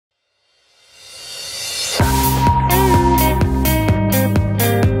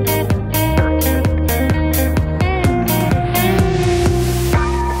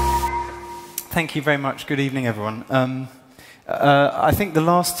Thank you very much. Good evening, everyone. I think the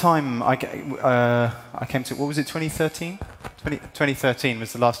last time I came to, what was it, 2013? 2013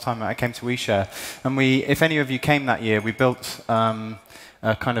 was the last time I came to Ouishare. And if any of you came that year, we built a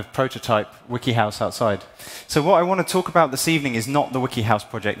kind of prototype WikiHouse outside. So what I want to talk about this evening is not the WikiHouse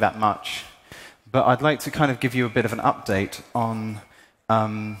project that much, but I'd like to kind of give you a bit of an update on,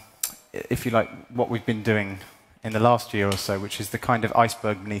 if you like, what we've been doing in the last year or so, which is the kind of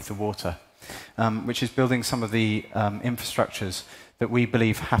iceberg beneath the water, which is building some of the infrastructures that we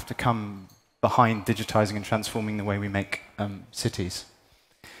believe have to come behind digitizing and transforming the way we make cities.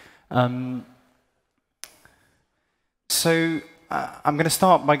 So I'm going to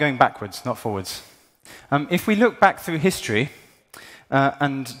start by going backwards, not forwards. If we look back through history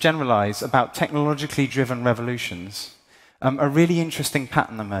and generalize about technologically driven revolutions, a really interesting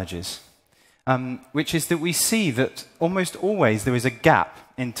pattern emerges. Which is that we see that almost always there is a gap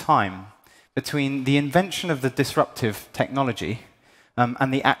in time between the invention of the disruptive technology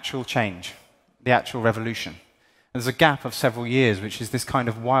and the actual change, the actual revolution. There's a gap of several years, which is this kind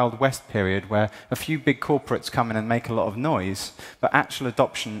of Wild West period where a few big corporates come in and make a lot of noise, but actual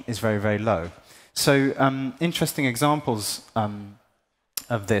adoption is very, very low. So interesting examples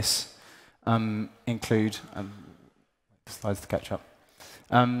of this include, slides to catch up.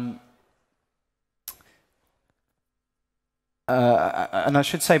 And I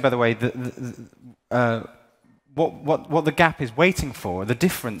should say, by the way, that what the gap is waiting for, the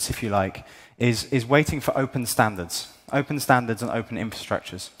difference, if you like, is waiting for open standards and open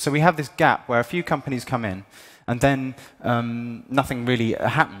infrastructures. So we have this gap where a few companies come in, and then nothing really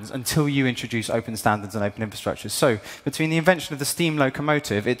happens until you introduce open standards and open infrastructures. So between the invention of the steam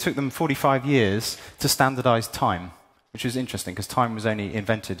locomotive, it took them 45 years to standardize time, which is interesting, because time was only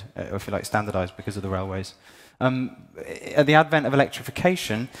invented, or if you like, standardized because of the railways. At the advent of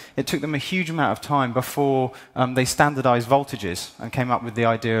electrification, it took them a huge amount of time before they standardized voltages and came up with the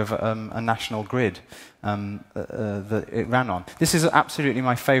idea of a national grid that it ran on. This is absolutely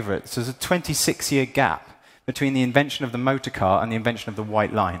my favorite. So there's a 26-year gap between the invention of the motor car and the invention of the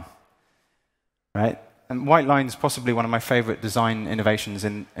white line. Right? And white line is possibly one of my favorite design innovations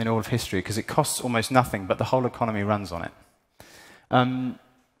in all of history, because it costs almost nothing, but the whole economy runs on it.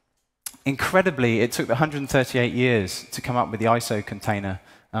 Incredibly, it took 138 years to come up with the ISO container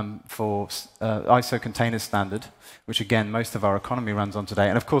for ISO container standard, which again, most of our economy runs on today.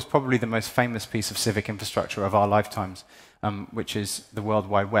 And of course, probably the most famous piece of civic infrastructure of our lifetimes, which is the World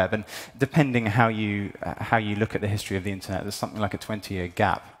Wide Web. And depending how you look at the history of the internet, there's something like a 20-year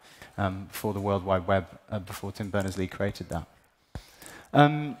gap for the World Wide Web before Tim Berners-Lee created that.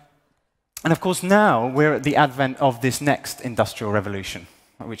 And of course, now we're at the advent of this next industrial revolution,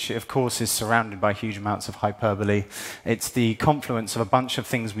 which of course is surrounded by huge amounts of hyperbole. It's the confluence of a bunch of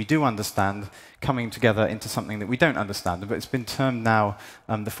things we do understand coming together into something that we don't understand. But it's been termed now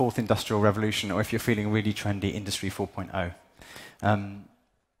the fourth industrial revolution, or if you're feeling really trendy, Industry 4.0.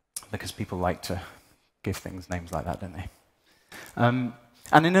 Because people like to give things names like that, don't they?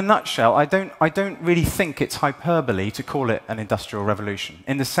 And in a nutshell, I don't really think it's hyperbole to call it an industrial revolution,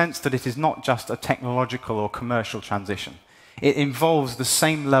 in the sense that it is not just a technological or commercial transition. It involves the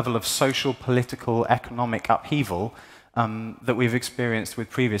same level of social, political, economic upheaval that we've experienced with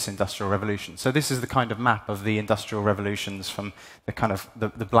previous industrial revolutions. So this is the kind of map of the industrial revolutions, from the kind of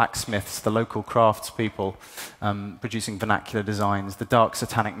the blacksmiths, the local craftspeople producing vernacular designs, the dark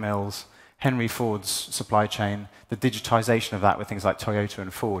satanic mills, Henry Ford's supply chain, the digitization of that with things like Toyota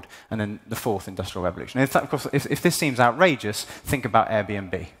and Ford, and then the fourth industrial revolution. And of course, if this seems outrageous, think about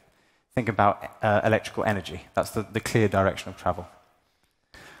Airbnb. Think about electrical energy. That's the clear direction of travel.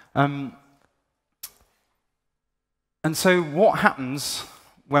 And so what happens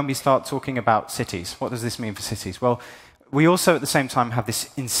when we start talking about cities? What does this mean for cities? Well, we also at the same time have this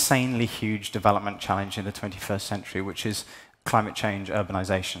insanely huge development challenge in the 21st century, which is climate change,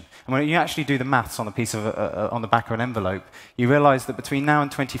 urbanization. And when you actually do the maths on a piece of on the back of an envelope, you realize that between now and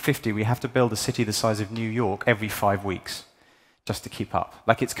 2050, we have to build a city the size of New York every 5 weeks. Just to keep up.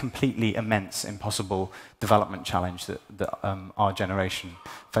 Like, it's completely immense, impossible development challenge that our generation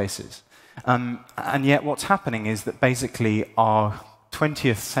faces. And yet what's happening is that basically our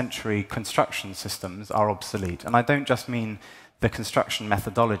 20th century construction systems are obsolete. And I don't just mean the construction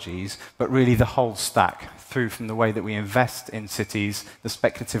methodologies, but really the whole stack, through from the way that we invest in cities, the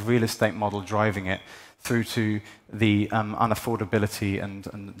speculative real estate model driving it, through to the unaffordability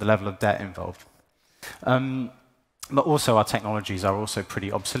and the level of debt involved. But also our technologies are also pretty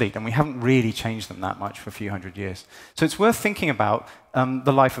obsolete, and we haven't really changed them that much for a few hundred years. So it's worth thinking about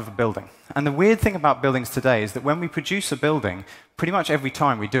the life of a building. And the weird thing about buildings today is that when we produce a building, pretty much every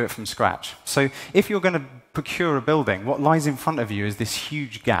time we do it from scratch. So if you're going to procure a building, what lies in front of you is this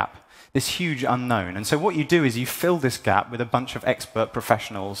huge gap, this huge unknown. And so what you do is you fill this gap with a bunch of expert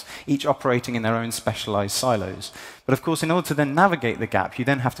professionals, each operating in their own specialized silos. But of course, in order to then navigate the gap, you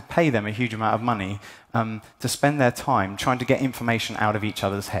then have to pay them a huge amount of money to spend their time trying to get information out of each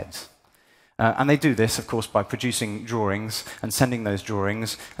other's heads. And they do this, of course, by producing drawings and sending those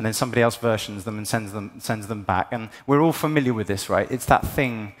drawings, and then somebody else versions them and sends them back. And we're all familiar with this, right? It's that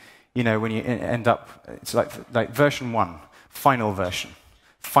thing, you know, when you end up, it's like version 1, final version,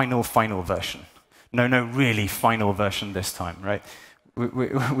 final version. No, really final version this time, right?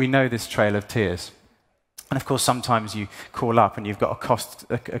 We know this trail of tears. And of course, sometimes you call up and you've got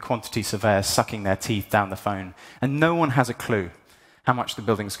a quantity surveyor sucking their teeth down the phone, and no one has a clue how much the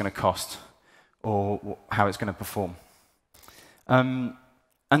building's going to cost or how it's going to perform. And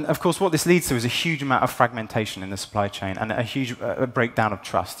of course, what this leads to is a huge amount of fragmentation in the supply chain and a huge breakdown of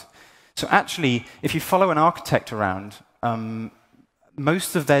trust. So actually, if you follow an architect around,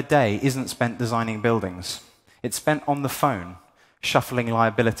 most of their day isn't spent designing buildings. It's spent on the phone, shuffling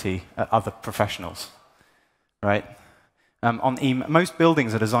liability at other professionals, right? Most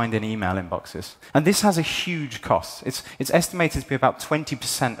buildings are designed in email inboxes. And this has a huge cost. It's estimated to be about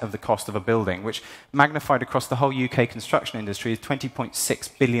 20% of the cost of a building, which magnified across the whole UK construction industry is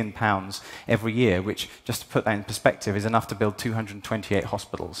 £20.6 billion every year, which, just to put that in perspective, is enough to build 228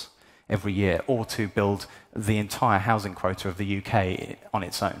 hospitals every year, or to build the entire housing quota of the UK on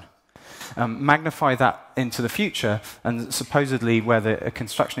its own. Magnify that into the future, and supposedly where the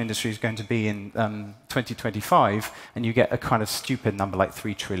construction industry is going to be in 2025, and you get a kind of stupid number like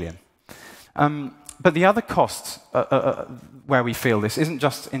 3 trillion. But the other costs where we feel this isn't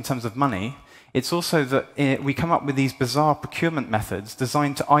just in terms of money, it's also that we come up with these bizarre procurement methods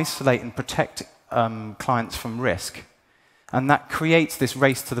designed to isolate and protect clients from risk. And that creates this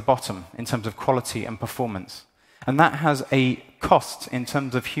race to the bottom in terms of quality and performance. And that has a cost in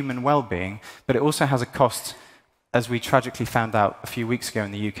terms of human well-being, but it also has a cost, as we tragically found out a few weeks ago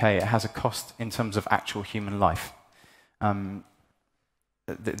in the UK, it has a cost in terms of actual human life,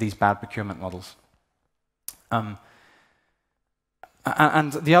 these bad procurement models. And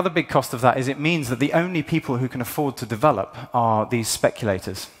the other big cost of that is it means that the only people who can afford to develop are these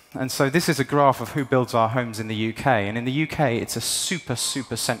speculators. And so this is a graph of who builds our homes in the UK. And in the UK, it's a super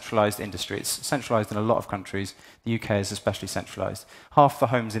centralized industry. It's centralized in a lot of countries. The UK is especially centralized. Half the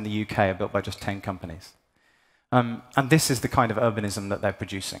homes in the UK are built by just 10 companies. And this is the kind of urbanism that they're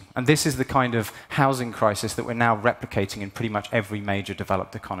producing. And this is the kind of housing crisis that we're now replicating in pretty much every major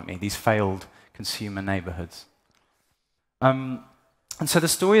developed economy, these failed consumer neighborhoods. And so the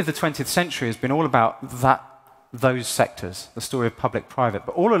story of the 20th century has been all about those sectors, the story of public-private.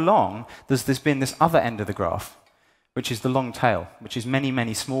 But all along, there's been this other end of the graph, which is the long tail, which is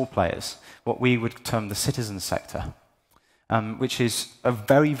many small players, what we would term the citizen sector, which is a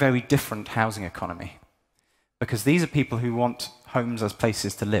very different housing economy. Because these are people who want homes as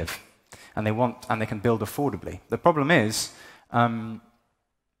places to live, and they can build affordably. The problem is,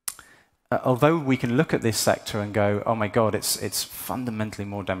 although we can look at this sector and go, oh my God, it's fundamentally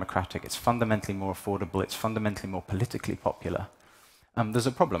more democratic, it's fundamentally more affordable, it's fundamentally more politically popular, there's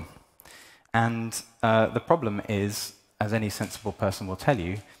a problem. And the problem is, as any sensible person will tell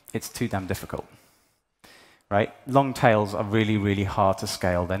you, it's too damn difficult. Right? Long tails are really hard to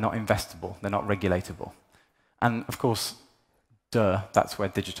scale. They're not investable. They're not regulatable. And of course, that's where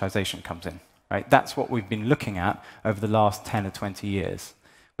digitization comes in. Right? That's what we've been looking at over the last 10 or 20 years,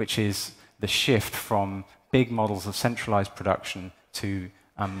 which is the shift from big models of centralized production to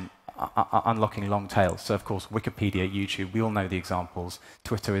unlocking long tails. So, of course, Wikipedia, YouTube, we all know the examples.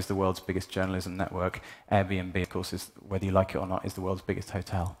 Twitter is the world's biggest journalism network. Airbnb, of course, is, whether you like it or not, is the world's biggest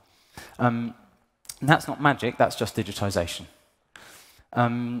hotel. And that's not magic, that's just digitization.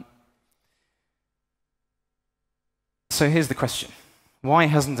 So here's the question. Why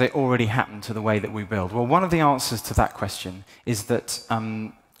hasn't it already happened to the way that we build? Well, one of the answers to that question is that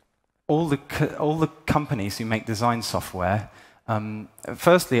all the companies who make design software,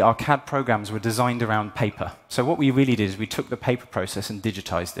 firstly, our CAD programs were designed around paper. So what we really did is we took the paper process and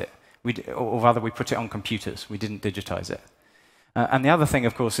digitized it. Or rather, we put it on computers. We didn't digitize it. And the other thing,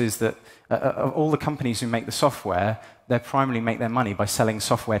 of course, is that all the companies who make the software, they primarily make their money by selling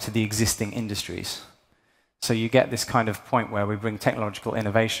software to the existing industries. So you get this kind of point where we bring technological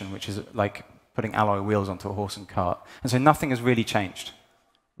innovation, which is like putting alloy wheels onto a horse and cart. And so nothing has really changed.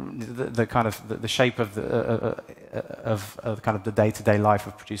 The shape of the day-to-day life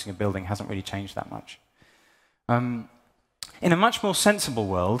of producing a building hasn't really changed that much. In a much more sensible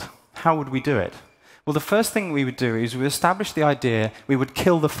world, how would we do it? Well, the first thing we would do is we would establish the idea, we would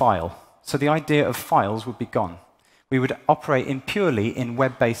kill the file. So the idea of files would be gone. We would operate purely in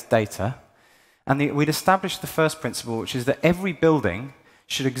web-based data, and we'd establish the first principle, which is that every building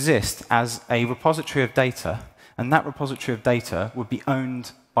should exist as a repository of data, and that repository of data would be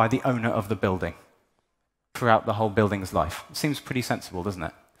owned by the owner of the building throughout the whole building's life. It seems pretty sensible, doesn't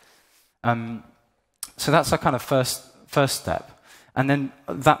it? So that's our kind of first step. And then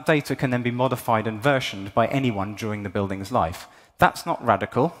that data can then be modified and versioned by anyone during the building's life. That's not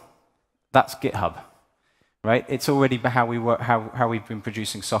radical. That's GitHub, right? It's already how we work, how we've been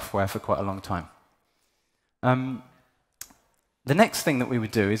producing software for quite a long time. The next thing that we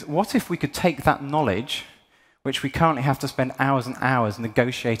would do is, what if we could take that knowledge, which we currently have to spend hours and hours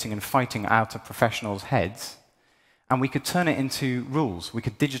negotiating and fighting out of professionals' heads, and we could turn it into rules. We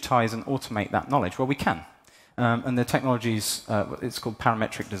could digitize and automate that knowledge. Well, we can. And the technologies, it's called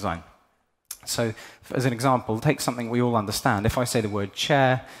parametric design. So, as an example, take something we all understand. If I say the word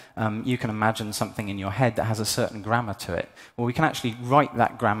chair, you can imagine something in your head that has a certain grammar to it. Well, we can actually write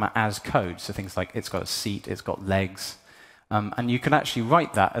that grammar as code. So things like it's got a seat, it's got legs. And you can actually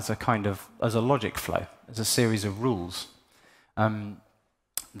write that as a logic flow, as a series of rules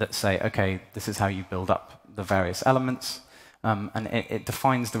that say, okay, this is how you build up the various elements, and it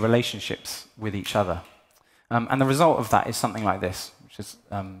defines the relationships with each other. And the result of that is something like this, which is,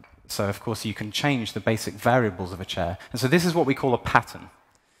 so of course you can change the basic variables of a chair. And so this is what we call a pattern.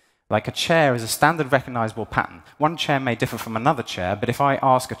 Like a chair is a standard recognizable pattern. One chair may differ from another chair, but if I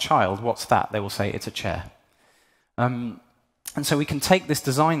ask a child, what's that? They will say it's a chair. And so we can take this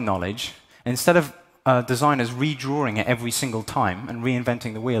design knowledge, and instead of designers redrawing it every single time and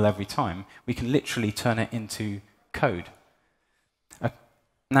reinventing the wheel every time, we can literally turn it into code.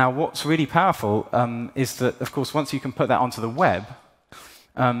 Now, what's really powerful is that, of course, once you can put that onto the web,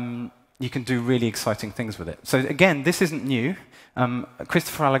 you can do really exciting things with it. So again, this isn't new.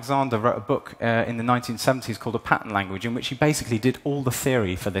 Christopher Alexander wrote a book in the 1970s called A Pattern Language, in which he basically did all the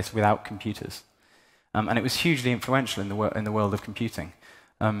theory for this without computers. And it was hugely influential in the world of computing.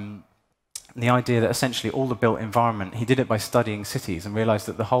 The idea that essentially all the built environment, he did it by studying cities and realized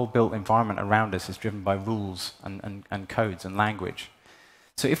that the whole built environment around us is driven by rules and codes and language.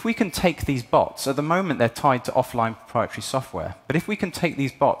 So if we can take these bots, at the moment they're tied to offline proprietary software, but if we can take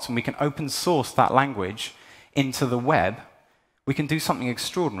these bots and we can open source that language into the web, we can do something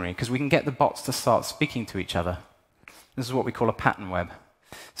extraordinary, because we can get the bots to start speaking to each other. This is what we call a pattern web.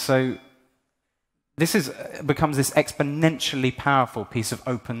 So this becomes this exponentially powerful piece of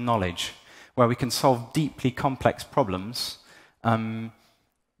open knowledge, where we can solve deeply complex problems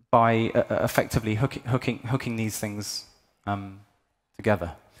by effectively hooking these things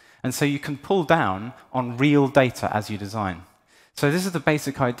together. And so you can pull down on real data as you design. So this is the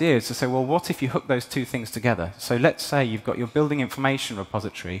basic idea, is to say, well, what if you hook those two things together? So let's say you've got your building information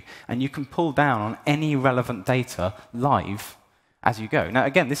repository, and you can pull down on any relevant data live as you go. Now,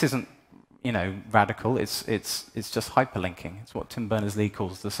 again, this isn't radical. It's just hyperlinking. It's what Tim Berners-Lee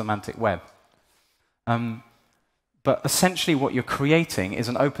calls the semantic web. But essentially what you're creating is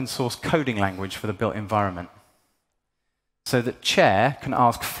an open source coding language for the built environment. So that chair can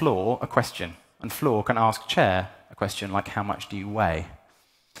ask floor a question, and floor can ask chair a question like, how much do you weigh?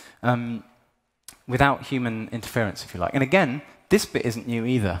 Without human interference, if you like. And again, this bit isn't new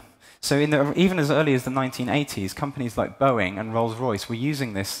either. So even as early as the 1980s, companies like Boeing and Rolls-Royce were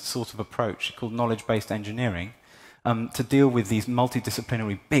using this sort of approach called knowledge-based engineering to deal with these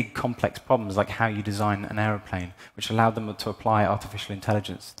multidisciplinary, big, complex problems like how you design an aeroplane, which allowed them to apply artificial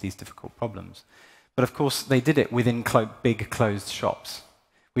intelligence to these difficult problems. But of course, they did it within big, closed shops.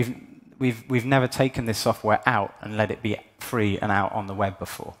 We've never taken this software out and let it be free and out on the web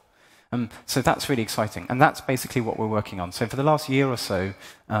before. So that's really exciting, and that's basically what we're working on. So for the last year or so,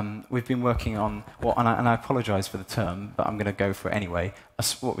 we've been working on and I apologize for the term, but I'm going to go for it anyway,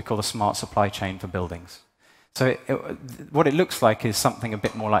 what we call a smart supply chain for buildings. So what it looks like is something a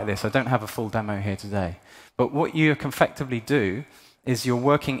bit more like this. I don't have a full demo here today, but what you can effectively do is you're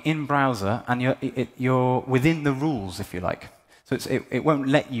working in browser, and you're within the rules, if you like. So it won't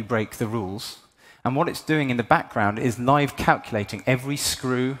let you break the rules. And what it's doing in the background is live calculating every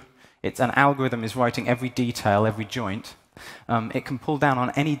screw. An algorithm is writing every detail, every joint. It can pull down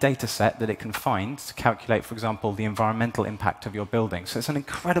on any data set that it can find to calculate, for example, the environmental impact of your building. So it's an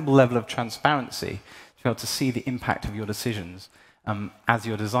incredible level of transparency to be able to see the impact of your decisions as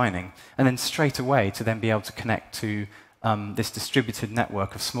you're designing. And then straight away to then be able to connect to this distributed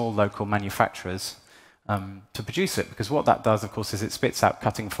network of small local manufacturers to produce it. Because what that does, of course, is it spits out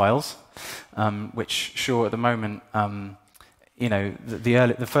cutting files, which, sure, at the moment,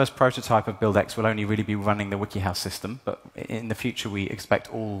 the first prototype of BuildX will only really be running the WikiHouse system, but in the future we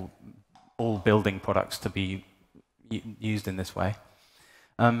expect all building products to be used in this way.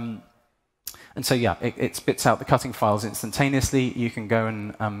 And so, yeah, it spits out the cutting files instantaneously. You can go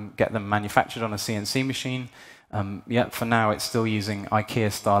and get them manufactured on a CNC machine. Yeah, for now, it's still using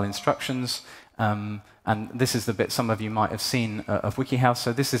IKEA-style instructions. And this is the bit some of you might have seen of WikiHouse.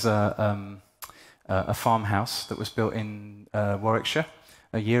 So this is a farmhouse that was built in Warwickshire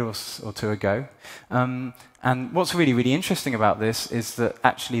a year or two ago. And what's really, really interesting about this is that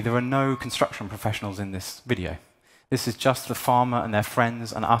actually there are no construction professionals in this video. This is just the farmer and their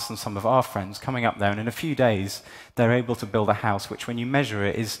friends and us and some of our friends coming up there, and in a few days they're able to build a house which, when you measure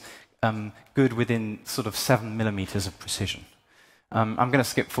it, is good within sort of 7 millimeters of precision. I'm going to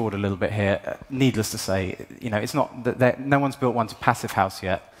skip forward a little bit here. Needless to say, it's not that no one's built one to passive house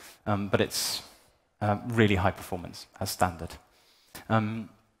yet, but it's really high performance as standard. And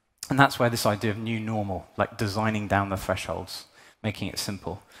that's where this idea of new normal, like designing down the thresholds, making it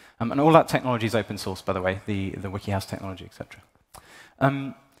simple. And all that technology is open source, by the way, the WikiHouse technology, etc.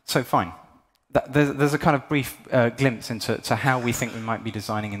 So fine. There's a kind of brief glimpse into how we think we might be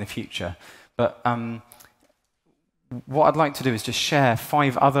designing in the future. But what I'd like to do is just share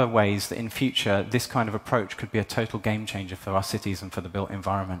 5 other ways that in future this kind of approach could be a total game changer for our cities and for the built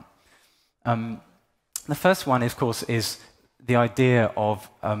environment. The first one, of course, is the idea of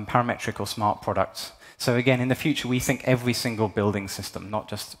parametric or smart products. So again, in the future, we think every single building system, not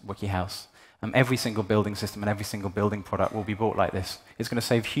just WikiHouse, every single building system and every single building product will be bought like this. It's going to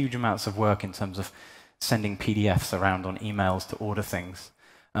save huge amounts of work in terms of sending PDFs around on emails to order things.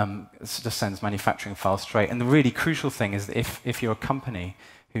 It just sends manufacturing files straight. And the really crucial thing is that if you're a company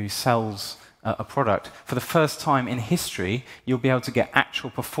who sells a product, for the first time in history, you'll be able to get actual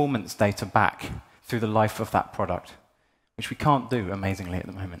performance data back through the life of that product, which we can't do, amazingly, at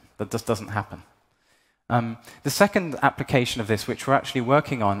the moment. That just doesn't happen. The second application of this, which we're actually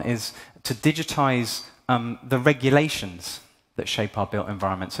working on, is to digitize the regulations that shape our built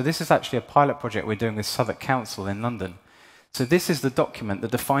environment. So this is actually a pilot project we're doing with Southwark Council in London. So this is the document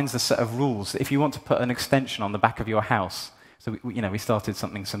that defines the set of rules that if you want to put an extension on the back of your house, so we started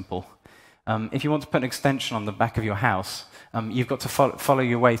something simple. If you want to put an extension on the back of your house, you've got to follow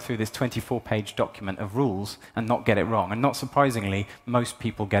your way through this 24-page document of rules and not get it wrong. And not surprisingly, most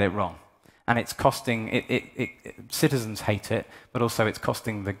people get it wrong. And it's costing, citizens hate it, but also it's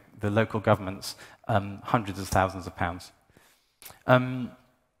costing the local governments hundreds of thousands of pounds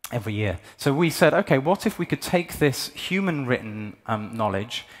every year. So we said, okay, what if we could take this human-written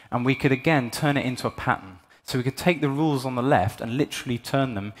knowledge and we could, again, turn it into a pattern? So we could take the rules on the left and literally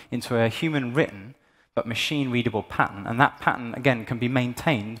turn them into a human-written but machine-readable pattern, and that pattern, again, can be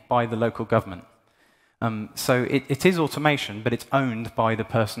maintained by the local government. So it is automation, but it's owned by the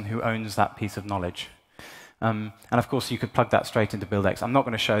person who owns that piece of knowledge. And of course, you could plug that straight into BuildX. I'm not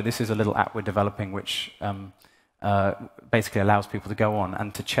going to show, this is a little app we're developing which basically allows people to go on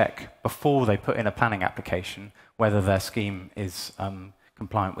and to check before they put in a planning application whether their scheme is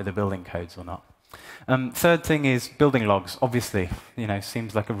compliant with the building codes or not. Third thing is building logs. Obviously,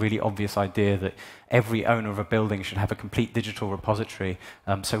 seems like a really obvious idea that every owner of a building should have a complete digital repository.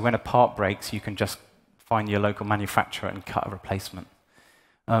 So when a part breaks, you can just find your local manufacturer and cut a replacement.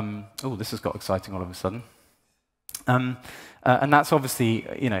 Oh, this has got exciting all of a sudden. And that's obviously,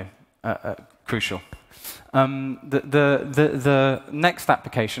 crucial. The next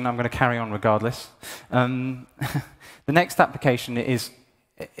application, I'm going to carry on regardless. The next application is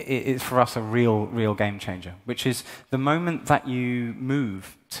for us a real game changer, which is the moment that you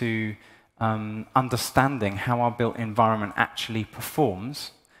move to understanding how our built environment actually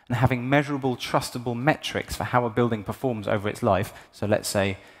performs and having measurable, trustable metrics for how a building performs over its life, so let's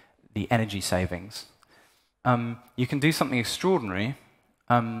say the energy savings, you can do something extraordinary.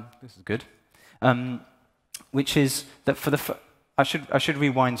 This is good. Which is that I should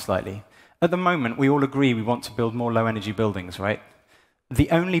rewind slightly. At the moment, we all agree we want to build more low-energy buildings, right? The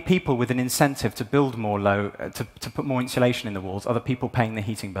only people with an incentive to build more to put more insulation in the walls are the people paying the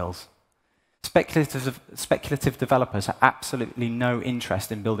heating bills. Speculative developers have absolutely no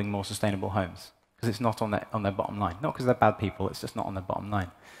interest in building more sustainable homes because it's not on their bottom line. Not because they're bad people, it's just not on their bottom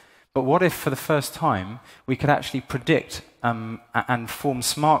line. But what if, for the first time, we could actually predict and form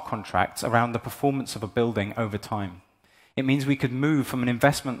smart contracts around the performance of a building over time? It means we could move from an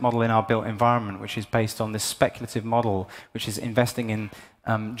investment model in our built environment, which is based on this speculative model, which is investing in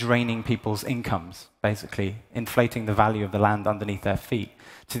draining people's incomes, basically, inflating the value of the land underneath their feet,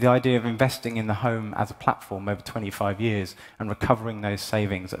 to the idea of investing in the home as a platform over 25 years and recovering those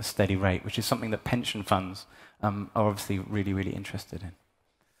savings at a steady rate, which is something that pension funds are obviously really, really interested in.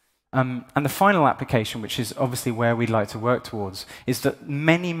 And the final application, which is obviously where we'd like to work towards, is that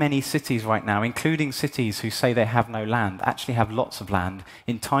many, many cities right now, including cities who say they have no land, actually have lots of land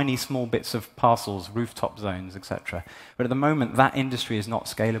in tiny, small bits of parcels, rooftop zones, etc. But at the moment, that industry is not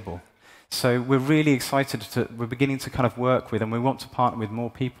scalable. So we're really excited we're beginning to kind of work with, and we want to partner with more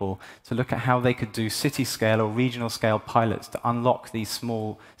people to look at how they could do city-scale or regional-scale pilots to unlock these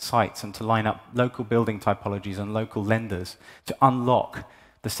small sites and to line up local building typologies and local lenders to unlock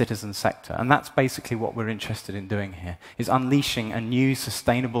the citizen sector. And that's basically what we're interested in doing here, is unleashing a new,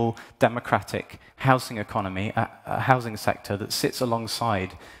 sustainable, democratic housing economy, a housing sector that sits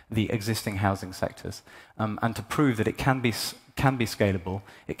alongside the existing housing sectors, and to prove that it can be scalable,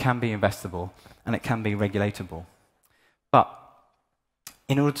 it can be investable, and it can be regulatable. But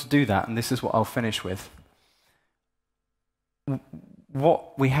in order to do that, and this is what I'll finish with,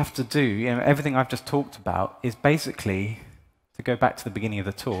 what we have to do, everything I've just talked about, is basically, to go back to the beginning of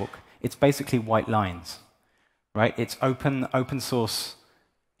the talk, it's basically white lines, right? It's open source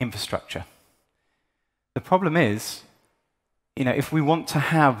infrastructure. The problem is, if we want to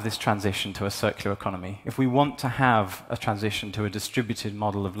have this transition to a circular economy, if we want to have a transition to a distributed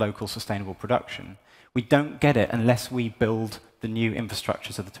model of local sustainable production, we don't get it unless we build the new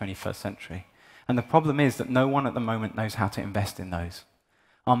infrastructures of the 21st century. And the problem is that no one at the moment knows how to invest in those.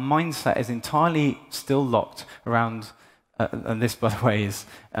 Our mindset is entirely still locked around and this, by the way, is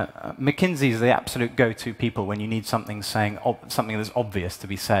McKinsey is the absolute go-to people when you need something something that's obvious to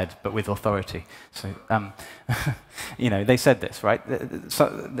be said, but with authority. So, they said this, right?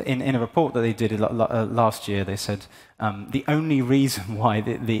 So in a report that they did last year, they said the only reason why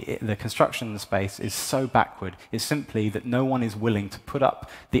the construction space is so backward is simply that no one is willing to put up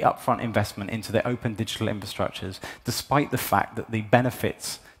the upfront investment into the open digital infrastructures, despite the fact that the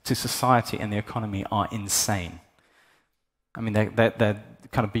benefits to society and the economy are insane. I mean, they're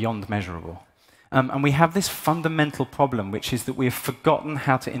kind of beyond measurable. And we have this fundamental problem, which is that we have forgotten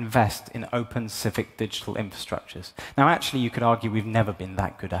how to invest in open civic digital infrastructures. Now, actually, you could argue we've never been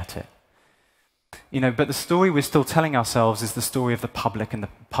that good at it. But the story we're still telling ourselves is the story of the public and the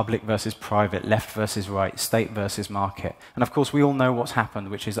public versus private, left versus right, state versus market. And of course, we all know what's happened,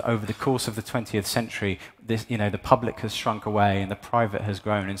 which is that over the course of the 20th century, the public has shrunk away and the private has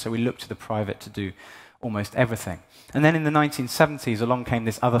grown. And so we look to the private to do almost everything. And then in the 1970s, along came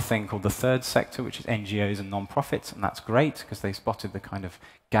this other thing called the third sector, which is NGOs and non-profits, and that's great because they spotted the kind of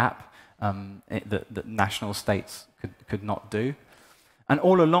gap that national states could not do. And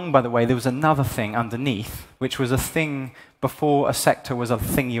all along, by the way, there was another thing underneath, which was a thing before a sector was a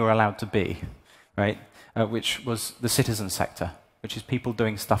thing you were allowed to be, right? Which was the citizen sector, which is people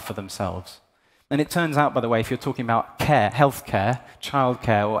doing stuff for themselves. And it turns out, by the way, if you're talking about care, healthcare,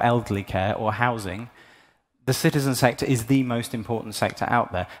 childcare, or elderly care, or housing, the citizen sector is the most important sector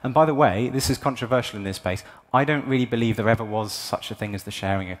out there. And by the way, this is controversial in this space, I don't really believe there ever was such a thing as the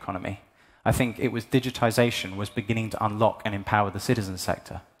sharing economy. I think it was digitization was beginning to unlock and empower the citizen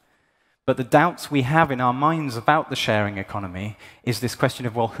sector. But the doubts we have in our minds about the sharing economy is this question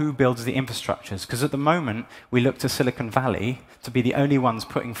of, well, who builds the infrastructures? Because at the moment, we look to Silicon Valley to be the only ones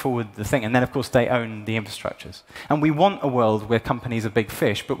putting forward the thing. And then, of course, they own the infrastructures. And we want a world where companies are big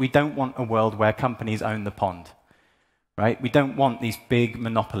fish, but we don't want a world where companies own the pond. Right? We don't want these big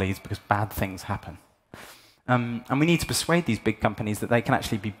monopolies because bad things happen. And we need to persuade these big companies that they can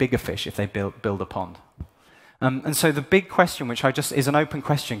actually be bigger fish if they build a pond. And so the big question, which is an open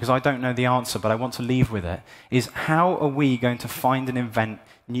question because I don't know the answer, but I want to leave with it, is how are we going to find and invent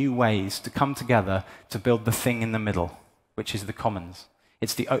new ways to come together to build the thing in the middle, which is the commons?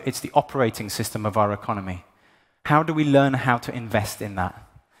 It's the operating system of our economy. How do we learn how to invest in that?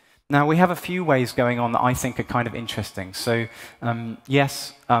 Now, we have a few ways going on that I think are kind of interesting. So,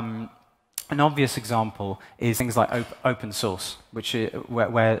 an obvious example is things like open source, which is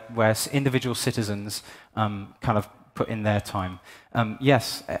where individual citizens kind of put in their time.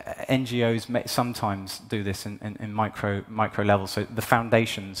 NGOs may sometimes do this in micro levels. So the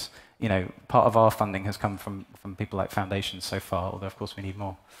foundations, part of our funding has come from people like foundations so far, although of course we need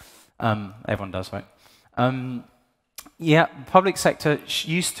more. Everyone does, right? Public sector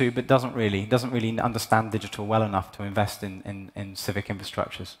used to, but doesn't really understand digital well enough to invest in civic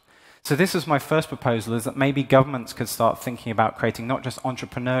infrastructures. So this was my first proposal, is that maybe governments could start thinking about creating not just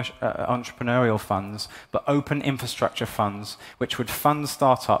entrepreneurial funds, but open infrastructure funds, which would fund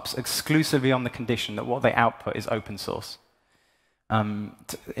startups exclusively on the condition that what they output is open source.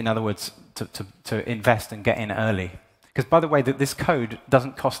 In other words, to invest and get in early. Because, by the way, this code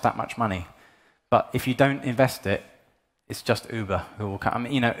doesn't cost that much money. But if you don't invest it, it's just Uber who will come. I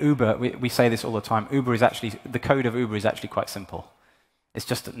mean, you know, Uber, we say this all the time, Uber is actually, the code of Uber is actually quite simple. It's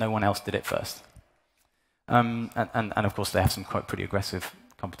just that no one else did it first. And of course, they have some quite pretty aggressive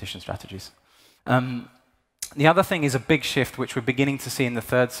competition strategies. The other thing is a big shift, which we're beginning to see in the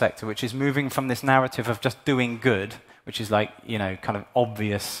third sector, which is moving from this narrative of just doing good, which is like, you know, kind of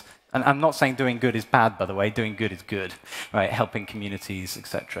obvious. And I'm not saying doing good is bad, by the way. Doing good is good, right? Helping communities,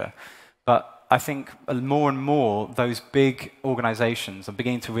 etc. But I think more and more those big organizations are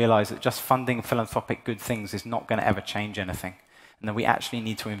beginning to realize that just funding philanthropic good things is not going to ever change anything. And that we actually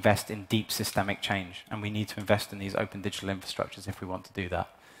need to invest in deep systemic change. And we need to invest in these open digital infrastructures if we want to do that.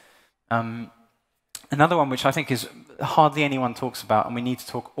 Another one which I think is hardly anyone talks about, and we need to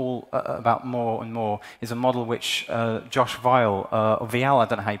talk all about more and more, is a model which Josh Vial, or Vial, I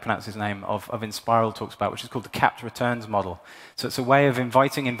don't know how you pronounce his name, of Inspiral talks about, which is called the capped returns model. So it's a way of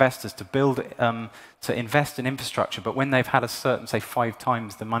inviting investors to to invest in infrastructure, but when they've had a certain, say, 5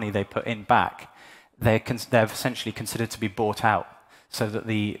 times the money they put in back, they're essentially considered to be bought out, so that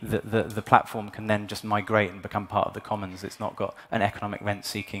the platform can then just migrate and become part of the commons. It's not got an economic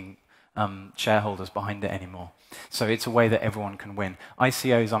rent-seeking shareholders behind it anymore. So it's a way that everyone can win.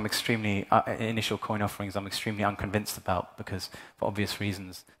 ICOs, initial coin offerings, I'm extremely unconvinced about, because for obvious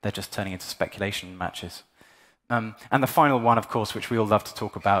reasons, they're just turning into speculation matches. And the final one, of course, which we all love to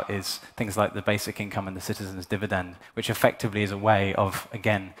talk about, is things like the basic income and the citizens' dividend, which effectively is a way of,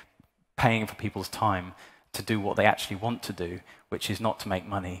 again, paying for people's time to do what they actually want to do, which is not to make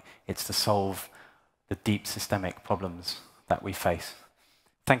money, it's to solve the deep systemic problems that we face.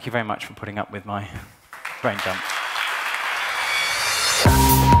 Thank you very much for putting up with my brain dump.